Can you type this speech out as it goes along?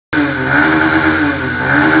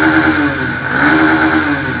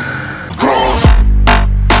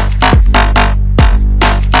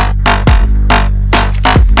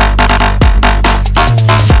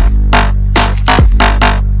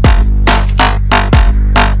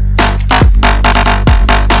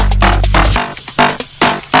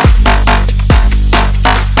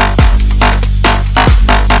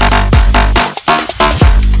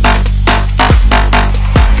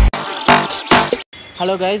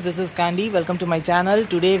Hello guys, this is Candy. Welcome to my channel.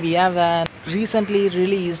 Today we have a recently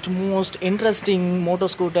released most interesting motor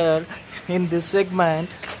scooter in this segment,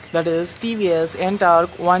 that is TVS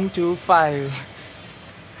NTORQ 125.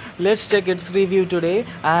 Let's check its review today,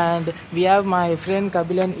 and we have my friend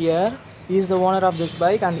Kabilan here. He is the owner of this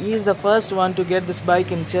bike and he is the first one to get this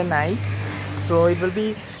bike in Chennai. So it will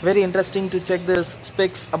be very interesting to check the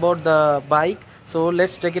specs about the bike. So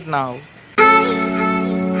let's check it now.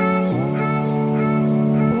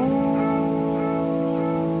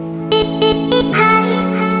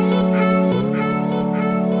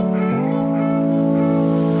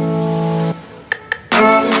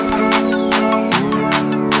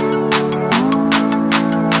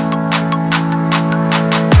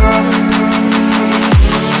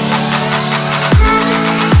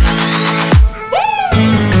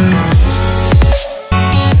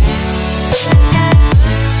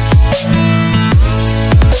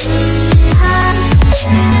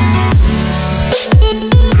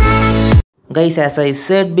 Guys, as I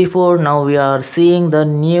said before, now we are seeing the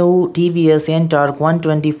new TVS NTORQ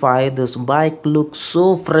 125. This bike looks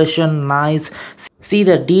so fresh and nice. See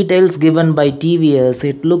the details given by TVS.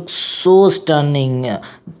 It looks so stunning.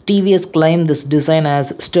 TVS claimed this design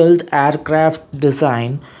as stealth aircraft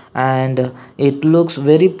design, and it looks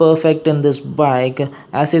very perfect in this bike.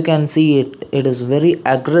 As you can see, it is very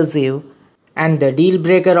aggressive. And the deal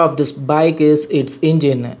breaker of this bike is its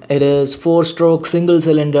engine. It is 4-stroke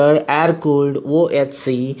single-cylinder air-cooled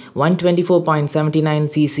OHC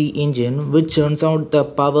 124.79cc engine, which turns out the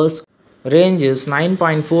power's range is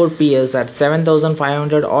 9.4 PS at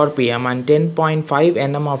 7500 RPM and 10.5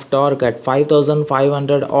 Nm of torque at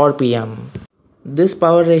 5500 RPM. These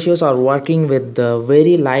power ratios are working with the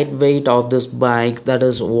very light weight of this bike, that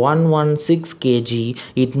is 116 kg.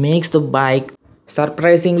 It makes the bike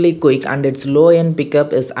surprisingly quick, and its low end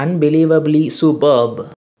pickup is unbelievably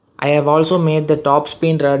superb. I have also made the top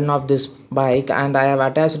speed run of this bike and I have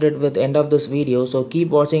attached it with end of this video, so keep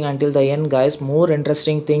watching until the end guys. More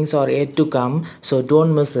interesting things are yet to come, so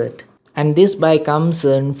don't miss it. And this bike comes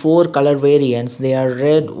in 4 color variants. They are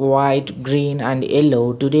red, white, green and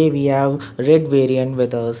yellow. Today we have red variant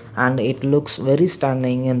with us and it looks very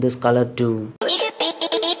stunning in this color too.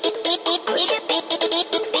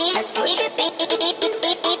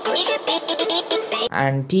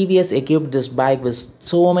 And TVS equipped this bike with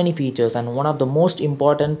so many features, and one of the most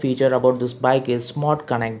important feature about this bike is Smart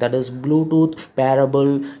Connect, that is Bluetooth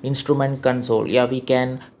pairable instrument console. Yeah, we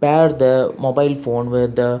can pair the mobile phone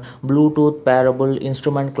with the Bluetooth pairable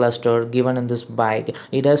instrument cluster given in this bike.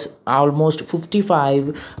 It has almost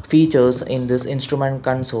 55 features in this instrument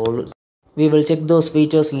console. We will check those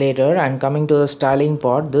features later. And coming to the styling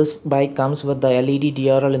part, this bike comes with the LED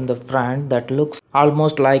DRL in the front that looks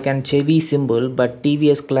almost like an Chevy symbol, but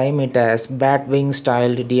TVS claim it as Batwing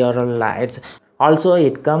styled DRL lights. Also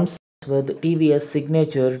it comes with TVS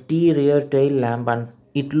signature T rear tail lamp, and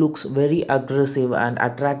it looks very aggressive and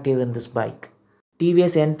attractive in this bike.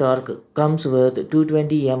 TVS NTORQ comes with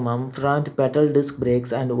 220mm front pedal disc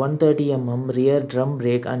brakes and 130mm rear drum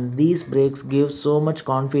brake, and these brakes give so much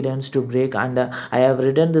confidence to brake. And I have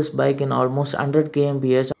ridden this bike in almost 100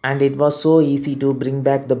 kmph and it was so easy to bring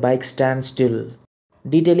back the bike stand still.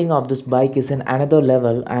 Detailing of this bike is in another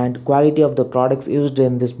level, and quality of the products used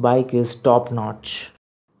in this bike is top notch.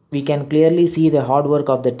 We can clearly see the hard work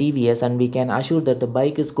of the TVS, and we can assure that the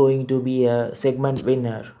bike is going to be a segment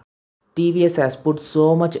winner. TVS has put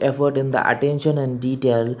so much effort in the attention and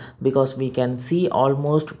detail because we can see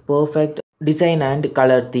almost perfect design and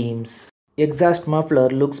color themes. Exhaust muffler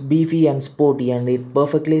looks beefy and sporty, and it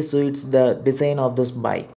perfectly suits the design of this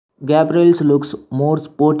bike. Gabriel's looks more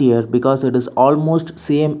sportier because it is almost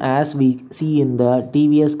same as we see in the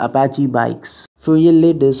TVS Apache bikes. Fuel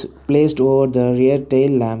lid is placed over the rear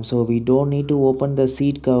tail lamp, so we don't need to open the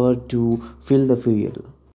seat cover to fill the fuel.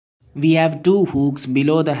 We have 2 hooks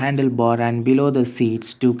below the handlebar and below the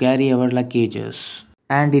seats to carry our luggages,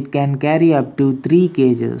 and it can carry up to 3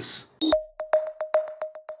 kgs.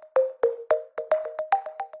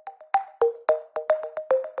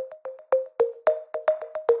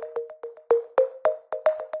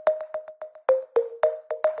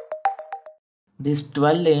 This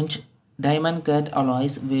 12-inch Diamond cut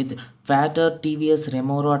alloys with fatter TVS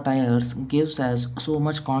Remora tires gives us so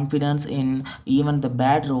much confidence in even the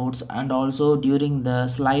bad roads and also during the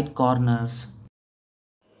slight corners.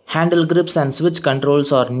 Handle grips and switch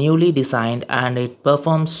controls are newly designed and it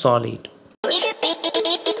performs solid.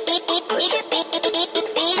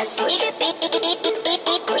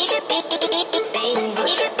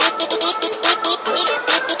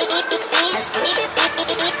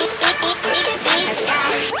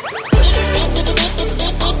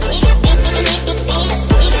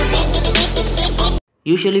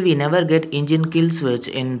 Usually we never get engine kill switch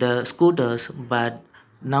in the scooters, but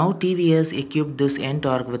now TVS equipped this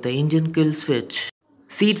NTORQ with the engine kill switch.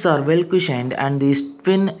 Seats are well cushioned and these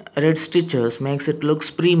twin red stitches makes it looks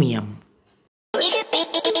premium.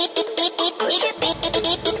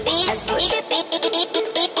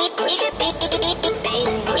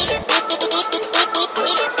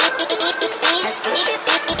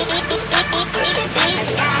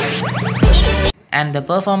 And the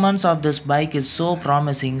performance of this bike is so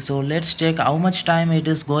promising, so let's check how much time it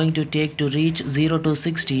is going to take to reach 0 to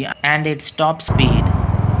 60 and its top speed.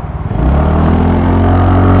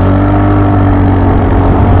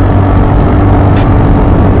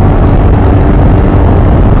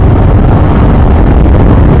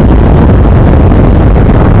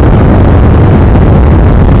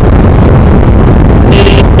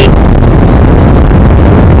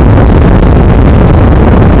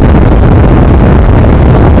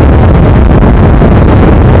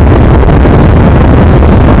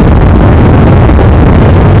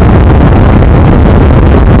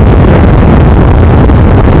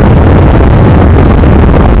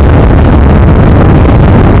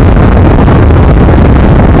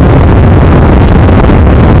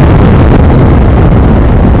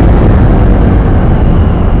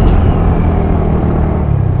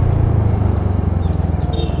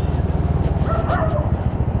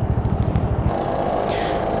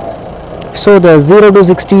 So the 0 to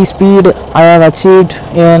 60 speed I have achieved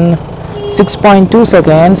in 6.2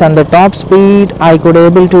 seconds and the top speed I could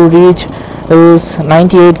able to reach is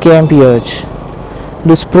 98 kmph.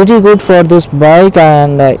 It is pretty good for this bike,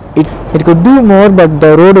 and it could do more, but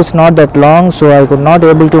the road is not that long, so I could not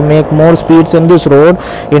able to make more speeds in this road.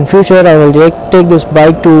 In future I will take this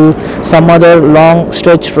bike to some other long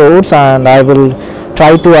stretch roads and I will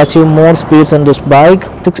try to achieve more speeds in this bike.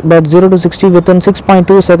 But 0 to 60 within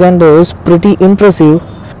 6.2 seconds is pretty impressive.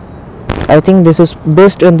 I think this is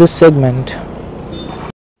best in this segment.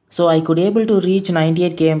 So I could able to reach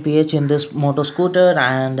 98 kmph in this motor scooter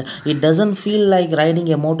and it doesn't feel like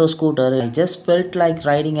riding a motor scooter. I just felt like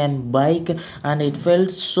riding a bike and it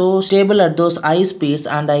felt so stable at those high speeds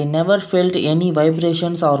and I never felt any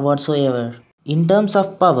vibrations or whatsoever. In terms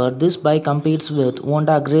of power, this bike competes with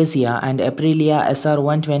Honda Grazia and Aprilia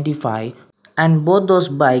SR125. And both those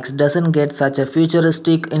bikes doesn't get such a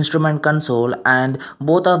futuristic instrument console and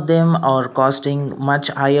both of them are costing much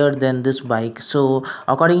higher than this bike. So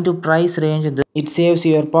according to price range it saves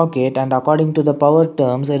your pocket, and according to the power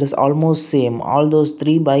terms it is almost same. All those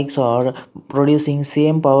three bikes are producing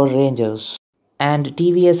same power ranges. And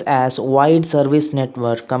TVS has wide service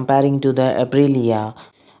network comparing to the Aprilia.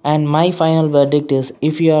 And my final verdict is,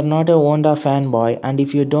 if you are not a Honda fanboy and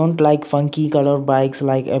if you don't like funky color bikes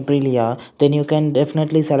like Aprilia, then you can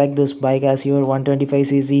definitely select this bike as your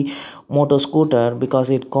 125cc motor scooter because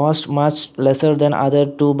it costs much lesser than other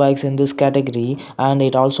two bikes in this category and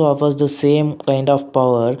it also offers the same kind of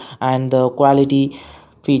power and the quality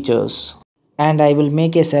features. And I will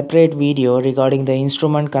make a separate video regarding the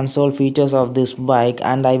instrument console features of this bike,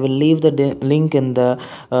 and I will leave the link in the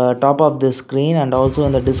top of the screen and also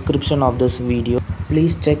in the description of this video.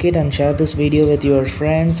 Please check it and share this video with your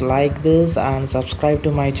friends, like this and subscribe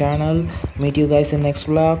to my channel. Meet you guys in next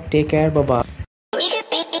vlog. Take care. Bye bye.